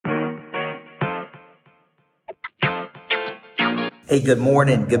Hey, good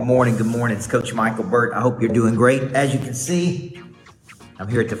morning, good morning, good morning. It's Coach Michael Burt. I hope you're doing great. As you can see, I'm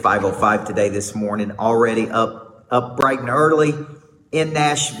here at the 505 today this morning, already up bright and early in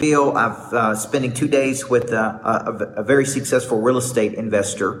Nashville. I've spending 2 days with a very successful real estate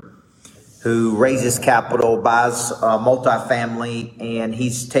investor who raises capital, buys multifamily, and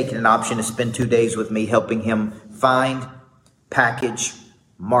he's taken an option to spend 2 days with me helping him find, package,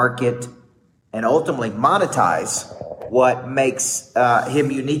 market, and ultimately monetize what makes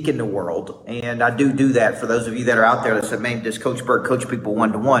him unique in the world. And I do that for those of you that are out there that said, man, does Coach Burt coach people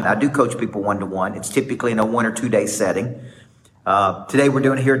one-to-one? I do coach people one-to-one. It's typically in a 1 or 2 day setting. Today we're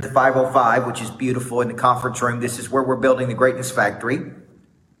doing it here at the 505, which is beautiful in the conference room. This is where we're building the Greatness Factory.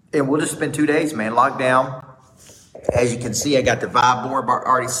 And we'll just spend 2 days, man, locked down. As you can see, I got the vibe board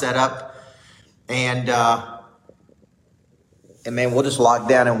already set up. And man, we'll just lock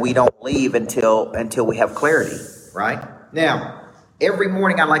down and we don't leave until we have clarity, right? Now, every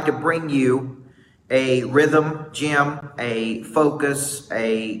morning I like to bring you a rhythm gym, a focus,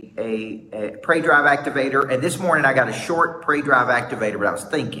 a Pray Drive activator. And this morning I got a short Pray Drive activator, but I was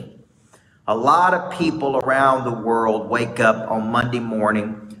thinking, a lot of people around the world wake up on Monday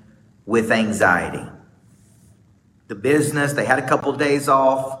morning with anxiety. The business, they had a couple of days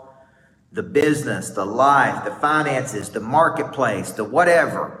off. The business, the life, the finances, the marketplace, the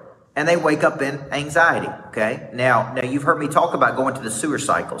whatever, and they wake up in anxiety, okay? Now you've heard me talk about going to the sewer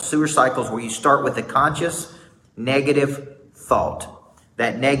cycle. Sewer cycles where you start with a conscious negative thought.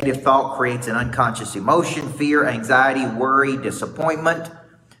 That negative thought creates an unconscious emotion, fear, anxiety, worry, disappointment,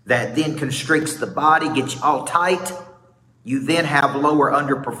 that then constricts the body, gets you all tight. You then have lower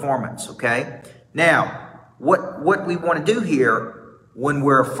underperformance, okay? Now, what we want to do here when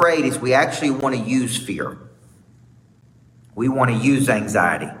we're afraid is we actually want to use fear. We want to use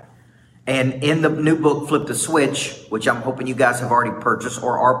anxiety. And in the new book, Flip the Switch, which I'm hoping you guys have already purchased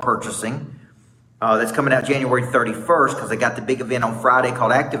or are purchasing, that's coming out January 31st because I got the big event on Friday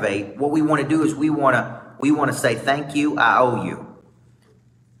called Activate. What we want to do is we want to say, thank you, I owe you.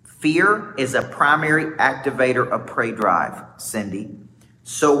 Fear is a primary activator of Pray Drive, Cindy.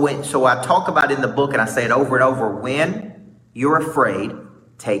 So I talk about it in the book and I say it over and over, when you're afraid,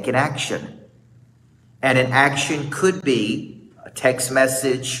 take an action. And an action could be a text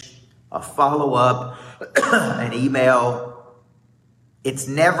message, a follow-up, an email. It's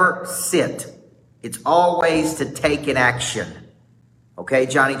never sit. It's always to take an action. Okay,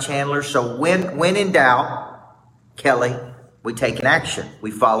 Johnny Chandler? So when in doubt, Kelly, we take an action.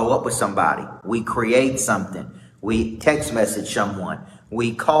 We follow up with somebody. We create something. We text message someone.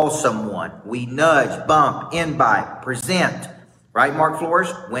 We call someone, we nudge, bump, invite, present, right, Mark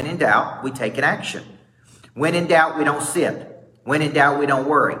Flores? When in doubt, we take an action. When in doubt, we don't sit. When in doubt, we don't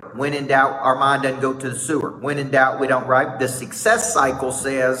worry. When in doubt, our mind doesn't go to the sewer. When in doubt, we don't, right? The success cycle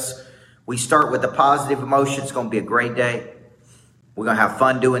says we start with a positive emotion. It's going to be a great day. We're going to have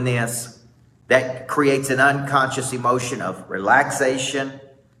fun doing this. That creates an unconscious emotion of relaxation,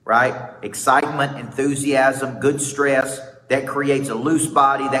 right? Excitement, enthusiasm, good stress. That creates a loose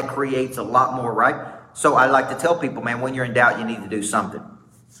body. That creates a lot more, right? So I like to tell people, man, when you're in doubt, you need to do something.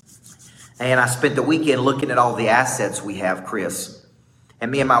 And I spent the weekend looking at all the assets we have, Chris.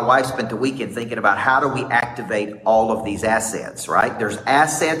 And me and my wife spent the weekend thinking about how do we activate all of these assets, right? There's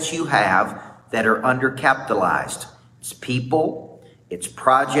assets you have that are undercapitalized. It's people, it's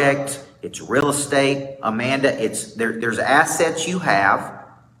project, it's real estate. Amanda, there's assets you have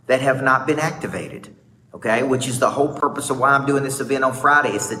that have not been activated. Okay, which is the whole purpose of why I'm doing this event on Friday,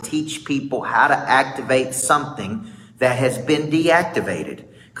 is to teach people how to activate something that has been deactivated.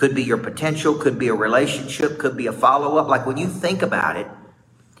 Could be your potential, could be a relationship, could be a follow-up. Like when you think about it,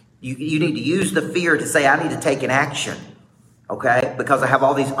 you need to use the fear to say, I need to take an action, okay? Because I have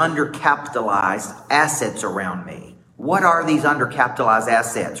all these undercapitalized assets around me. What are these undercapitalized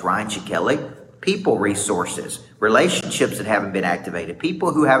assets, Ryan Chikelli? People resources, relationships that haven't been activated,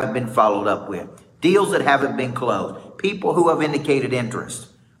 people who haven't been followed up with, deals that haven't been closed, people who have indicated interest,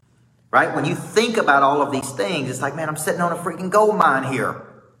 right? When you think about all of these things, it's like, man, I'm sitting on a freaking gold mine here.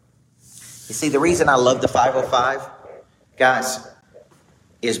 You see, the reason I love the 505, guys,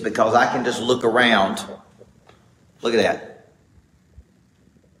 is because I can just look around. Look at that.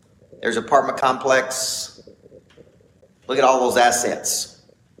 There's an apartment complex. Look at all those assets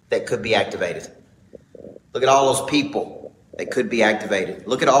that could be activated. Look at all those people that could be activated.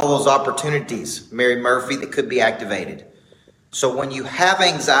 Look at all those opportunities, Mary Murphy, that could be activated. So when you have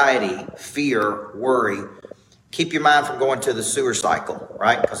anxiety, fear, worry, keep your mind from going to the sewer cycle,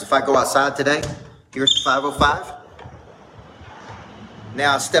 right? Because if I go outside today, here's the 505.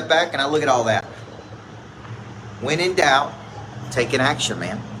 Now I step back and I look at all that. When in doubt, taking action,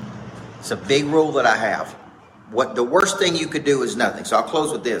 man. It's a big rule that I have. What the worst thing you could do is nothing. So I'll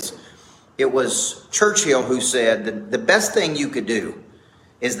close with this. It was Churchill who said that the best thing you could do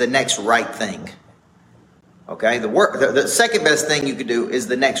is the next right thing. Okay, the second best thing you could do is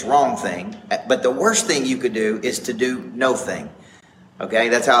the next wrong thing, but the worst thing you could do is to do no thing. Okay,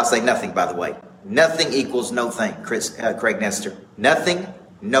 that's how I say nothing, by the way. Nothing equals no thing, Craig Nestor. Nothing,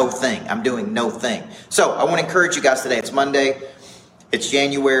 no thing. I'm doing no thing. So I want to encourage you guys today. It's Monday. It's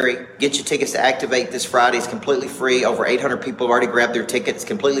January. Get your tickets to Activate this Friday. It's completely free. Over 800 people have already grabbed their tickets. It's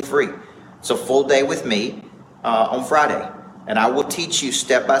completely free. So full day with me on Friday. And I will teach you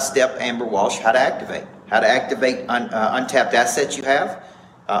step by step, Amber Walsh, how to activate. How to activate untapped assets you have,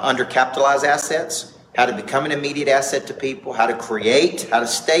 undercapitalized assets, how to become an immediate asset to people, how to create, how to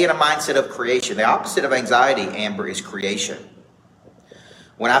stay in a mindset of creation. The opposite of anxiety, Amber, is creation.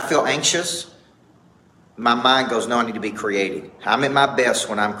 When I feel anxious, my mind goes, no, I need to be creating. I'm at my best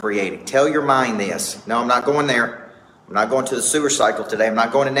when I'm creating. Tell your mind this. No, I'm not going there. I'm not going to the sewer cycle today. I'm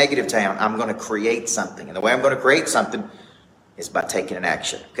not going to negative town. I'm going to create something. And the way I'm going to create something is by taking an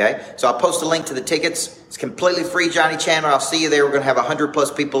action, okay? So I'll post a link to the tickets. It's completely free, Johnny Chandler. I'll see you there. We're going to have 100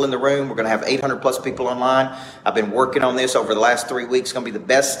 plus people in the room. We're going to have 800 plus people online. I've been working on this over the last 3 weeks. It's going to be the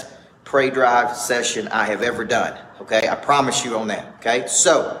best Pray Drive session I have ever done, okay? I promise you on that, okay?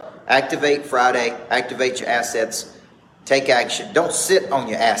 So Activate Friday. Activate your assets. Take action. Don't sit on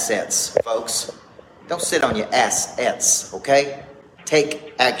your assets, folks. Don't sit on your assets, okay?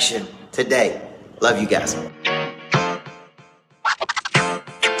 Take action today. Love you guys.